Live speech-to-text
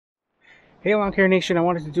Hey Lawn Care Nation, I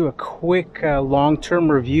wanted to do a quick long-term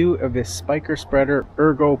review of this Spyker Spreader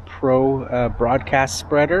Ergo Pro broadcast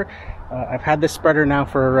spreader. I've had this spreader now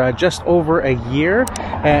for just over a year,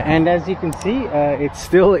 and as you can see, it's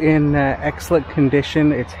still in excellent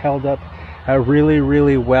condition. It's held up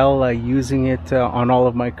really well using it on all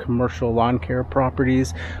of my commercial lawn care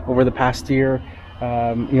properties over the past year.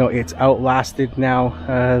 It's outlasted now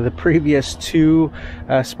the previous two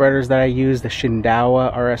spreaders that I used, the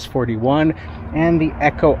Shindawa RS41 and the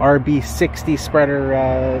Echo RB60 spreader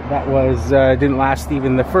that was didn't last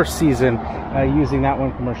even the first season using that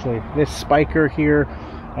one commercially. This Spyker here,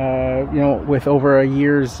 with over a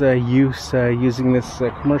year's use using this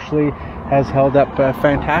commercially, has held up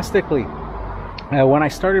fantastically. When I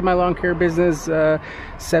started my lawn care business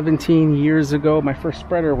 17 years ago, my first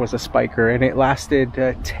spreader was a Spyker, and it lasted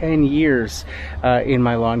 10 years in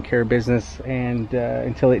my lawn care business and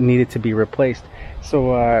until it needed to be replaced.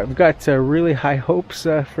 So I've got really high hopes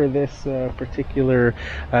for this particular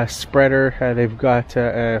spreader. They've got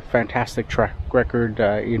a fantastic track record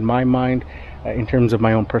in my mind in terms of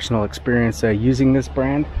my own personal experience using this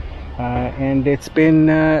brand. And it's been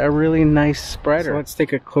a really nice spreader. So let's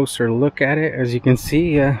take a closer look at it. As you can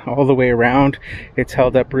see, all the way around, it's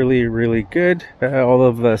held up really good. All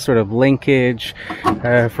of the sort of linkage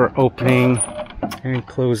for opening and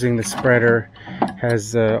closing the spreader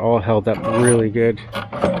has all held up really good.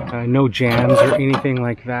 No jams or anything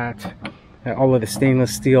like that. All of the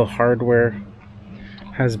stainless steel hardware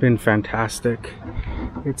has been fantastic.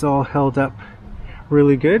 It's all held up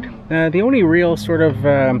really good. The only real sort of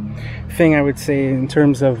thing I would say in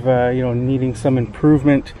terms of needing some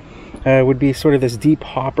improvement would be sort of this deep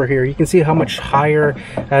hopper here. You can see how much higher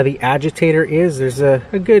the agitator is. There's a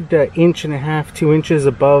good 1.5 inches, 2 inches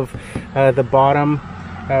above the bottom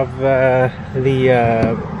of the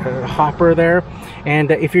hopper there.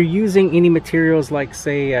 And if you're using any materials like,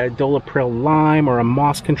 say, Dolipril lime or a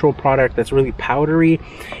moss control product that's really powdery,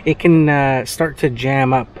 it can start to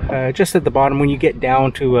jam up just at the bottom when you get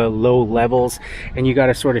down to low levels, and you got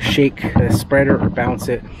to sort of shake the spreader or bounce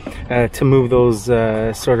it to move those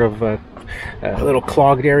little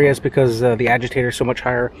clogged areas, because the agitator is so much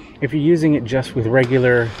higher. If you're using it just with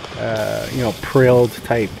regular prilled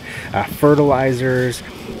type fertilizers,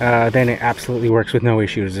 then it absolutely works with no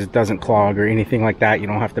issues. It doesn't clog or anything like that. You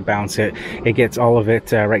don't have to bounce it. It gets all of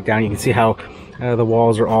it right down. You can see how the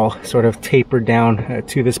walls are all sort of tapered down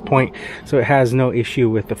to this point, so it has no issue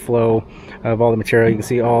with the flow of all the material. You can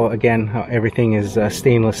see again how everything is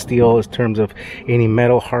stainless steel in terms of any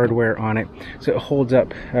metal hardware on it, so it holds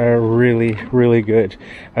up really good.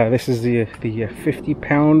 This is the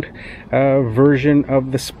 50-pound version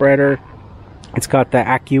of the spreader. It's got the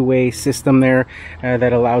AccuWeigh system there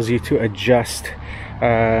that allows you to adjust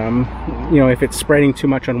if it's spreading too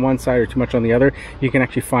much on one side or too much on the other. You can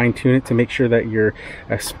actually fine tune it to make sure that your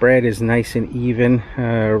spread is nice and even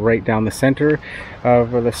right down the center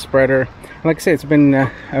of the spreader. And like I say, it's been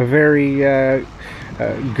a very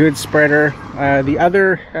good spreader. The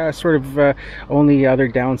other only other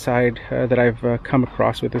downside that I've come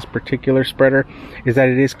across with this particular spreader is that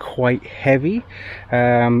it is quite heavy,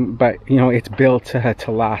 but it's built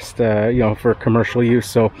to last for commercial use.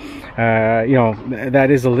 So that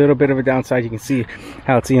is a little bit of a downside. You can see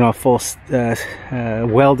how it's full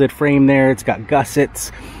welded frame there. It's got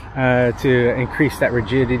gussets to increase that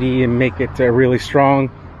rigidity and make it really strong.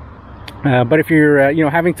 But if you're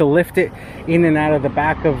having to lift it in and out of the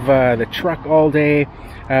back of the truck all day,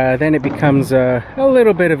 then it becomes a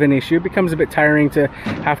little bit of an issue. It becomes a bit tiring to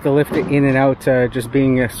have to lift it in and out, just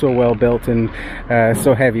being so well built and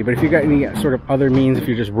so heavy. But if you've got any sort of other means, if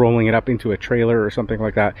you're just rolling it up into a trailer or something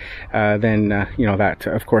like that, then that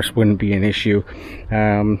of course wouldn't be an issue.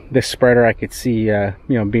 This spreader I could see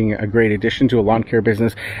being a great addition to a lawn care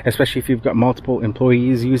business, especially if you've got multiple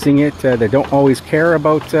employees using it that don't always care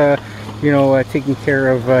about taking care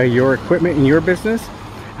of your equipment in your business.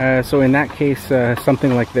 So in that case,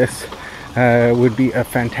 something like this would be a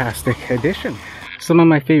fantastic addition. Some of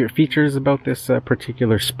my favorite features about this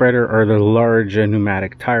particular spreader are the large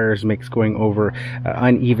pneumatic tires. Makes going over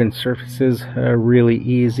uneven surfaces really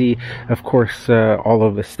easy. Of course, all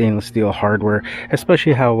of the stainless steel hardware,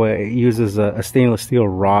 especially how it uses a stainless steel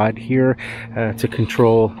rod here to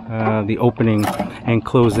control the opening and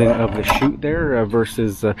closing of the chute there,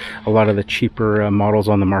 versus a lot of the cheaper models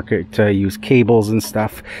on the market use cables and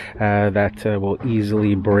stuff that will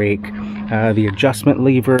easily break. The adjustment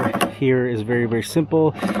lever here is very, very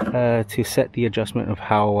simple to set the adjustment of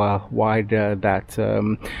how wide that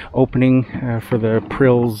opening for the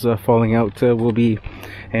prills falling out will be,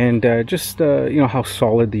 and just you know, how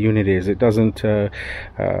solid the unit is. It doesn't you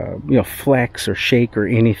know, flex or shake or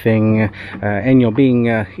anything, and you know, being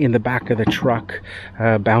in the back of the truck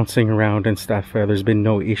bouncing around and stuff, there's been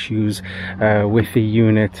no issues with the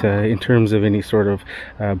unit in terms of any sort of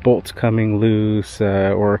bolts coming loose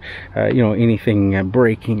or you know, anything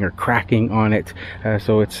breaking or cracking on it.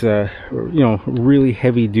 So it's you know, really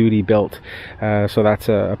heavy duty built, so that's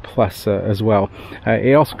a plus as well.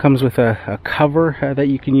 It also comes with a cover that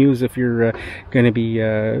you can use if you're going to be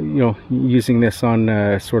you know, using this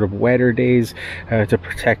on sort of wetter days to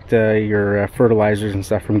protect your fertilizers and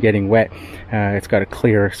stuff from getting wet. It's got a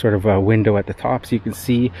clear sort of window at the top so you can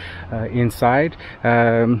see inside.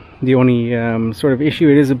 The only sort of issue,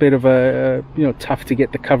 it is a bit of a you know, tough to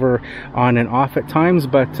get the cover on and off at times,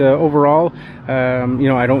 but overall you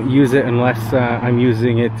know, I don't use it unless I'm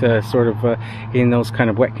using it sort of in those kind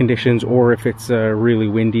of wet conditions, or if it's a really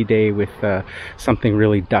windy day with something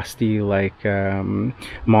really dusty like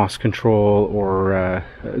moss control or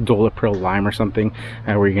Dolipril lime or something,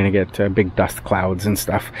 where you're going to get big dust clouds and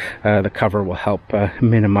stuff. The cover will help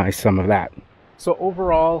minimize some of that. So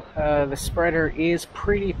overall, the spreader is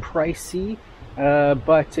pretty pricey,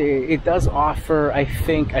 but it does offer, I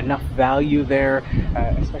think, enough value there,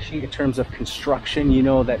 especially in terms of construction. You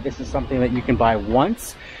know that this is something that you can buy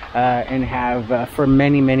once and have for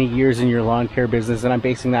many, many years in your lawn care business. And I'm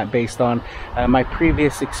basing that based on my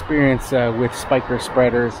previous experience with Spyker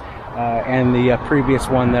Spreaders and the previous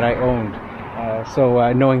one that I owned.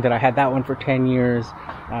 So knowing that I had that one for 10 years,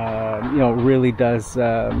 you know, really does, you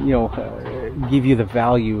know, give you the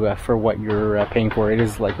value for what you're paying for. It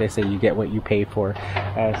is, like they say, you get what you pay for.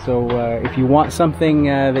 So if you want something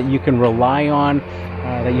that you can rely on,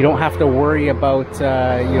 that you don't have to worry about,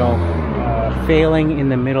 you know, failing in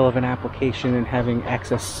the middle of an application and having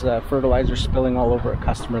excess fertilizer spilling all over a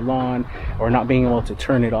customer lawn, or not being able to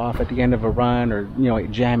turn it off at the end of a run, or you know,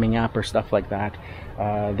 it jamming up or stuff like that,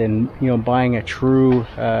 then you know, buying a true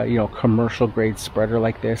you know, commercial grade spreader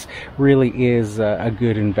like this really is a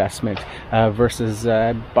good investment versus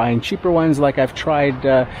buying cheaper ones like I've tried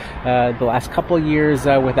the last couple of years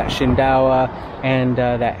with that Shindawa and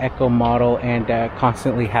that Echo model, and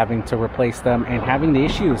constantly having to replace them and having the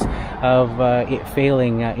issues of it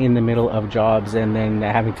failing in the middle of jobs, and then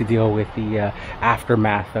having to deal with the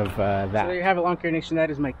aftermath of that. So there you have it, Lawn Care Nation. That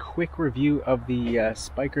is my quick review of the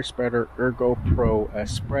Spyker Spreader Ergo Pro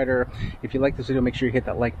spreader. If you like this video, make sure you hit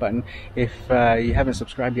that like button. If you haven't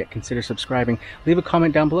subscribed yet, consider subscribing. Leave a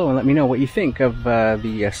comment down below and let me know what you think of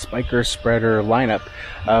the Spyker Spreader lineup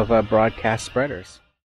of broadcast spreaders.